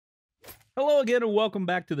Hello again and welcome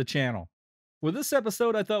back to the channel. For this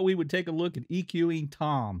episode, I thought we would take a look at EQing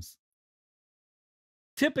toms.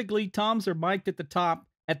 Typically, toms are mic'd at the top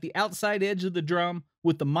at the outside edge of the drum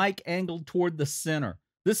with the mic angled toward the center.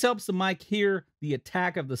 This helps the mic hear the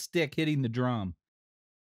attack of the stick hitting the drum.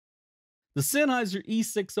 The Sennheiser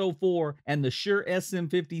E604 and the Shure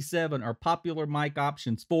SM57 are popular mic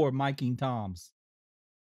options for miking toms.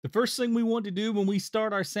 The first thing we want to do when we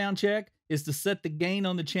start our sound check is to set the gain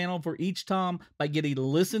on the channel for each tom by getting a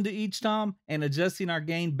listen to each tom and adjusting our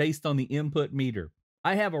gain based on the input meter.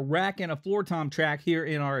 I have a rack and a floor tom track here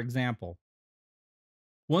in our example.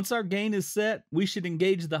 Once our gain is set, we should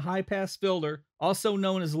engage the high pass filter, also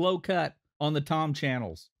known as low cut, on the tom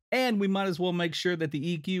channels. And we might as well make sure that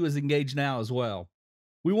the EQ is engaged now as well.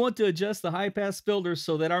 We want to adjust the high pass filter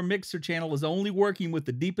so that our mixer channel is only working with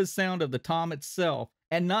the deepest sound of the tom itself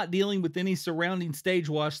and not dealing with any surrounding stage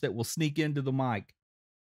wash that will sneak into the mic.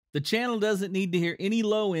 The channel doesn't need to hear any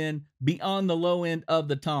low end beyond the low end of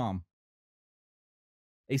the tom.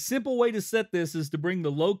 A simple way to set this is to bring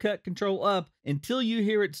the low cut control up until you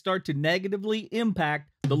hear it start to negatively impact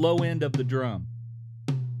the low end of the drum.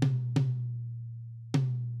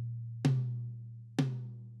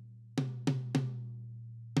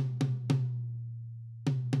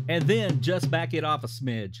 And then just back it off a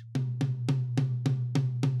smidge.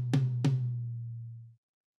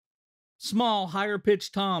 Small, higher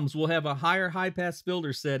pitched toms will have a higher high pass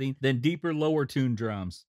filter setting than deeper, lower tune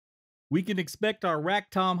drums. We can expect our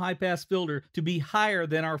rack tom high pass filter to be higher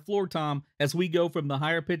than our floor tom as we go from the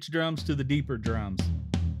higher pitched drums to the deeper drums.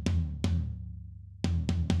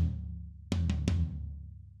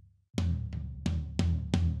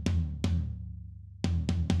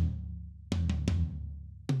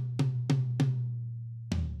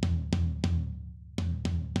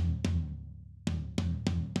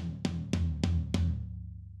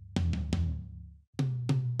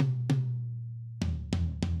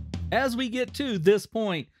 As we get to this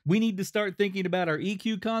point, we need to start thinking about our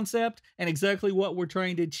EQ concept and exactly what we're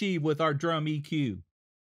trying to achieve with our drum EQ.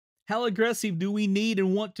 How aggressive do we need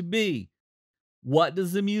and want to be? What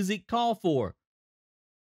does the music call for?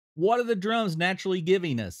 What are the drums naturally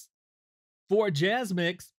giving us? For a jazz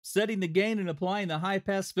mix, setting the gain and applying the high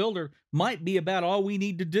pass filter might be about all we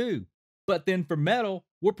need to do. But then for metal,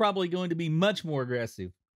 we're probably going to be much more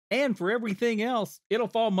aggressive. And for everything else, it'll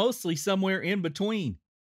fall mostly somewhere in between.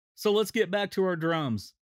 So let's get back to our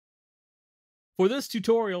drums. For this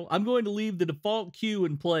tutorial, I'm going to leave the default Q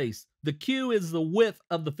in place. The Q is the width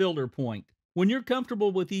of the filter point. When you're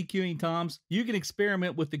comfortable with EQing toms, you can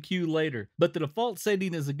experiment with the Q later, but the default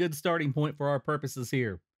setting is a good starting point for our purposes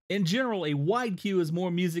here. In general, a wide Q is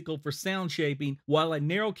more musical for sound shaping, while a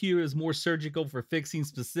narrow Q is more surgical for fixing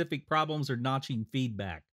specific problems or notching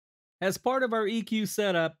feedback. As part of our EQ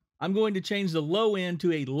setup, I'm going to change the low end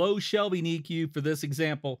to a low shelving EQ for this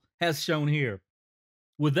example, as shown here.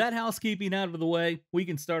 With that housekeeping out of the way, we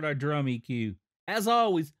can start our drum EQ. As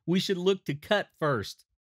always, we should look to cut first.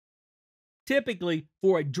 Typically,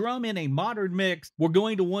 for a drum in a modern mix, we're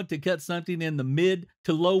going to want to cut something in the mid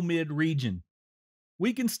to low mid region.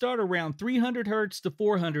 We can start around 300 Hz to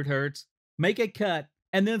 400 Hz, make a cut,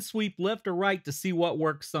 and then sweep left or right to see what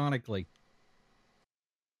works sonically.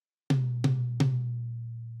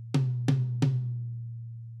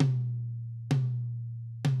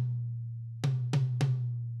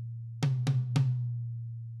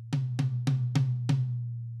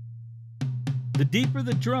 The deeper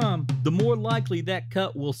the drum, the more likely that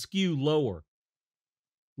cut will skew lower.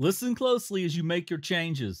 Listen closely as you make your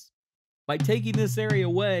changes. By taking this area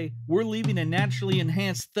away, we're leaving a naturally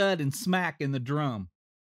enhanced thud and smack in the drum.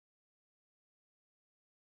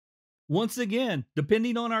 Once again,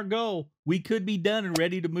 depending on our goal, we could be done and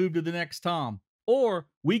ready to move to the next tom, or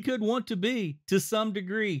we could want to be, to some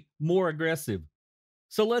degree, more aggressive.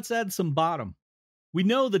 So let's add some bottom. We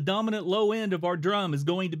know the dominant low end of our drum is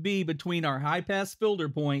going to be between our high pass filter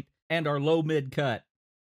point and our low mid cut.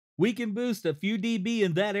 We can boost a few dB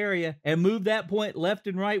in that area and move that point left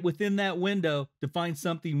and right within that window to find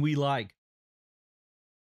something we like.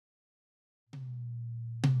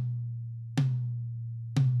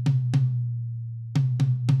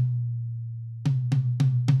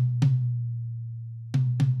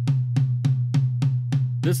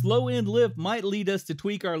 This low end lift might lead us to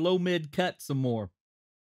tweak our low mid cut some more.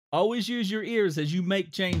 Always use your ears as you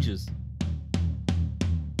make changes.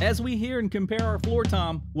 As we hear and compare our floor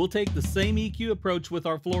tom, we'll take the same EQ approach with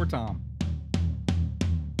our floor tom.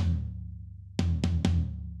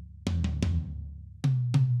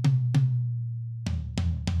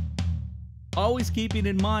 Always keeping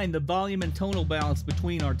in mind the volume and tonal balance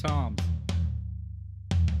between our toms.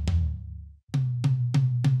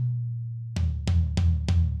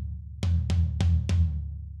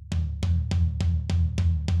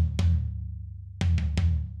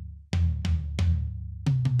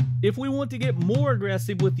 If we want to get more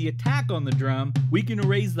aggressive with the attack on the drum, we can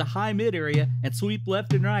erase the high-mid area and sweep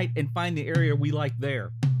left and right and find the area we like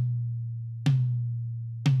there.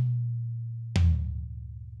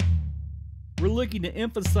 We're looking to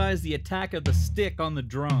emphasize the attack of the stick on the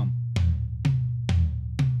drum.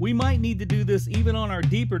 We might need to do this even on our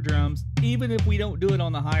deeper drums, even if we don't do it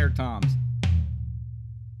on the higher toms.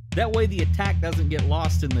 That way the attack doesn't get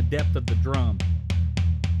lost in the depth of the drum.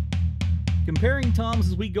 Comparing toms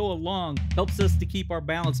as we go along helps us to keep our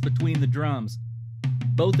balance between the drums,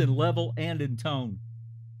 both in level and in tone.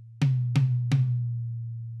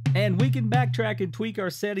 And we can backtrack and tweak our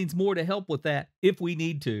settings more to help with that if we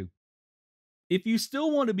need to. If you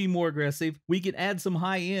still want to be more aggressive, we can add some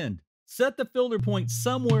high end. Set the filter point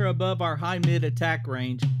somewhere above our high-mid attack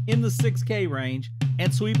range, in the 6K range,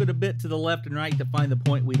 and sweep it a bit to the left and right to find the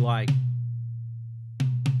point we like.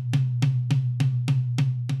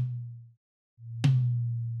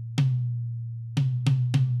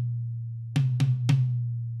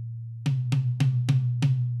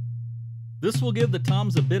 This will give the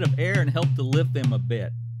toms a bit of air and help to lift them a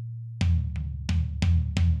bit.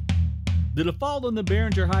 The default on the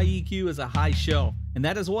Behringer High EQ is a high shelf, and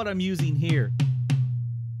that is what I'm using here.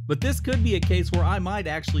 But this could be a case where I might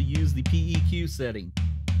actually use the PEQ setting.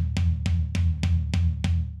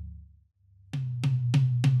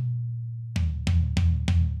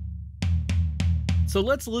 So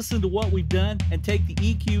let's listen to what we've done and take the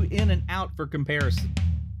EQ in and out for comparison.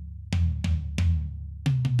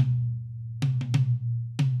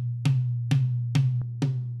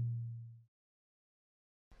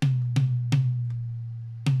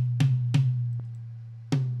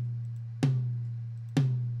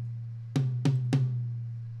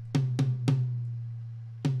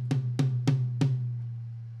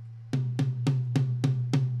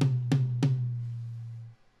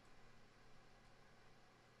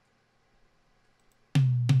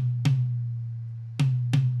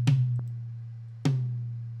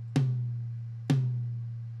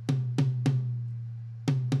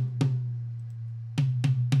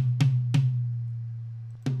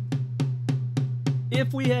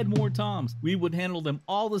 If we had more toms, we would handle them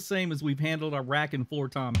all the same as we've handled our rack and floor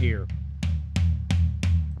tom here.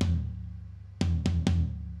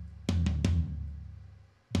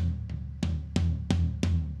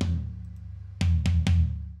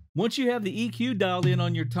 Once you have the EQ dialed in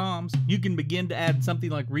on your toms, you can begin to add something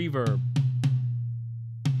like reverb.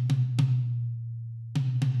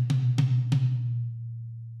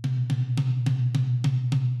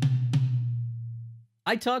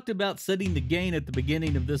 I talked about setting the gain at the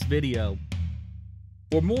beginning of this video.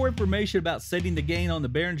 For more information about setting the gain on the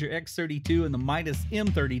Behringer X32 and the Midas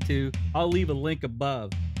M32, I'll leave a link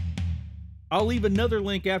above. I'll leave another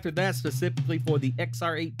link after that specifically for the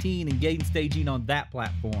XR18 and gain staging on that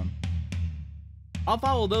platform. I'll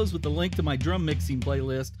follow those with the link to my drum mixing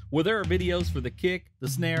playlist where there are videos for the kick, the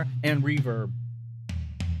snare, and reverb.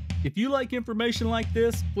 If you like information like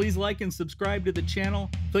this, please like and subscribe to the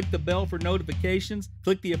channel, click the bell for notifications,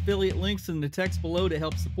 click the affiliate links in the text below to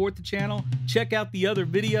help support the channel, check out the other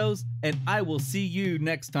videos, and I will see you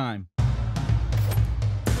next time.